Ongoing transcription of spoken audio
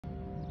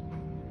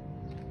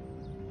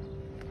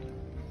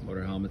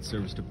Motorhelmet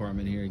service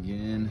department here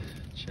again.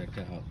 Check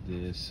out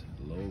this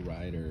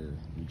Lowrider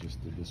we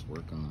just did this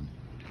work on.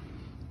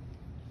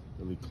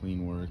 Really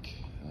clean work.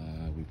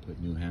 We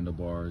put new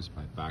handlebars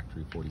by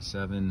factory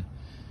 47.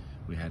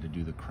 We had to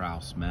do the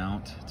Kraus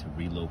mount to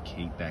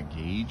relocate that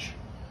gauge.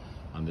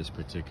 On this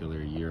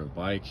particular year of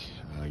bike,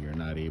 you're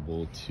not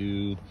able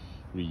to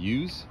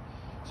reuse,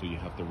 so you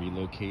have to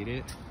relocate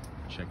it.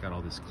 Check out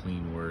all this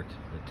clean work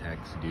the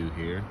techs do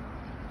here.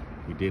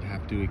 We did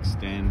have to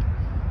extend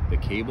the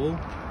cable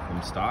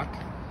from stock,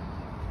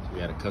 so we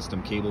had a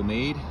custom cable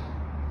made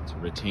to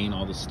retain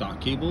all the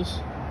stock cables.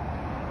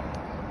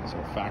 So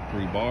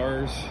factory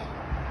bars,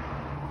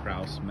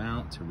 Kraus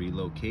mount to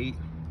relocate,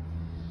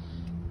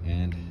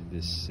 and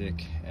this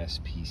sick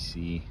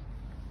SPC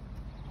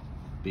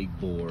big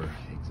bore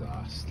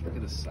exhaust. Look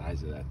at the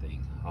size of that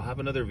thing. I'll have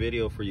another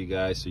video for you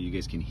guys so you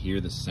guys can hear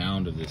the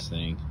sound of this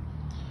thing.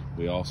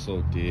 We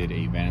also did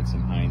a Vance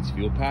and Hines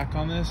fuel pack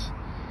on this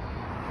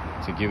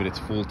to give it its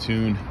full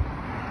tune.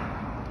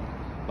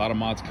 A lot of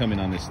mods coming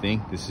on this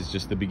thing. This is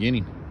just the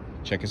beginning.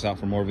 Check us out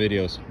for more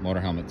videos.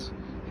 Motorhelmets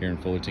here in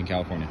Fullerton,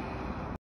 California.